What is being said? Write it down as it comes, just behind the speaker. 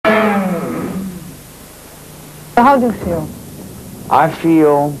How do you feel? I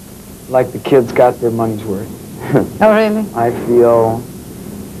feel like the kids got their money's worth. Oh, really? I feel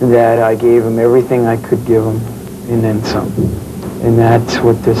that I gave them everything I could give them, and then some. And that's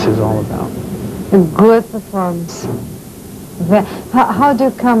what this is all about. A good performance. How do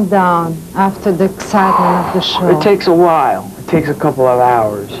you come down after the excitement of the show? It takes a while. It takes a couple of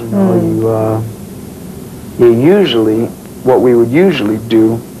hours. You know, you usually, what we would usually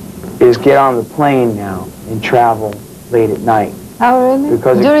do is get on the plane now and travel late at night. Oh, really?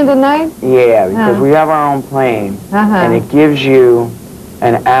 Because during the night? Yeah, because we have our own plane, and it gives you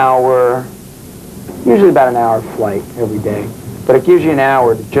an hour, usually about an hour flight every day. But it gives you an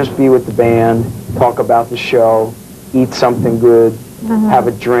hour to just be with the band, talk about the show, eat something good, have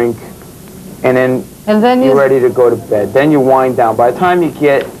a drink, and then you're ready to go to bed. Then you wind down. By the time you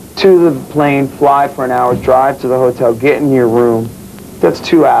get to the plane, fly for an hour, drive to the hotel, get in your room, that's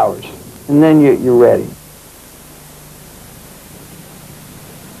 2 hours. And then you're ready.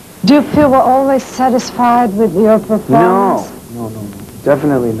 Do you feel always satisfied with your performance? No,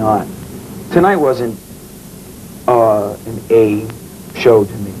 definitely not. Tonight wasn't an A show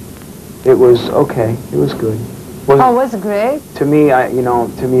to me. It was okay. It was good. Oh, it was great? To me,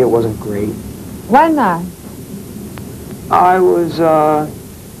 to me it wasn't great. Why not? I was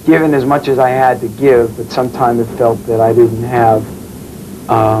given as much as I had to give, but sometimes it felt that I didn't have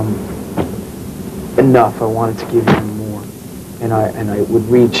enough. I wanted to give even more. And I would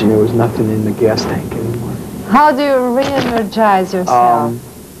reach, and there was nothing in the gas tank anymore. How do you re-energize yourself?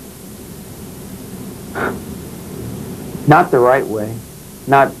 Not the right way.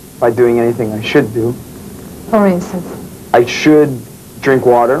 Not by doing anything I should do. For instance? I should drink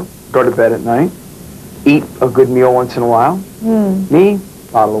water, go to bed at night, eat a good meal once in a while. Me,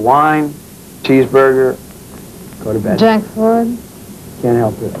 bottle of wine, cheeseburger, go to bed. Junk food? Can't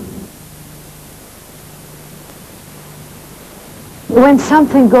help it. When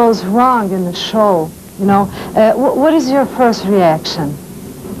something goes wrong in the show, you know, what is your first reaction?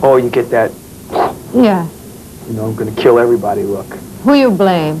 Oh, you get that, yeah. You know, I'm going to kill everybody look. Who you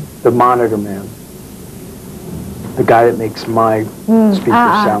blame? The monitor man. The guy that makes my speakers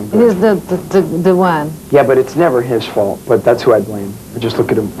sound good. He's the one. Yeah, but it's never his fault, but that's who I blame. I just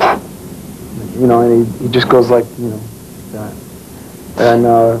look at him, you know, and he just goes like, you know, that. And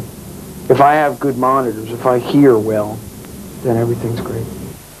if I have good monitors, if I hear well, then everything's great.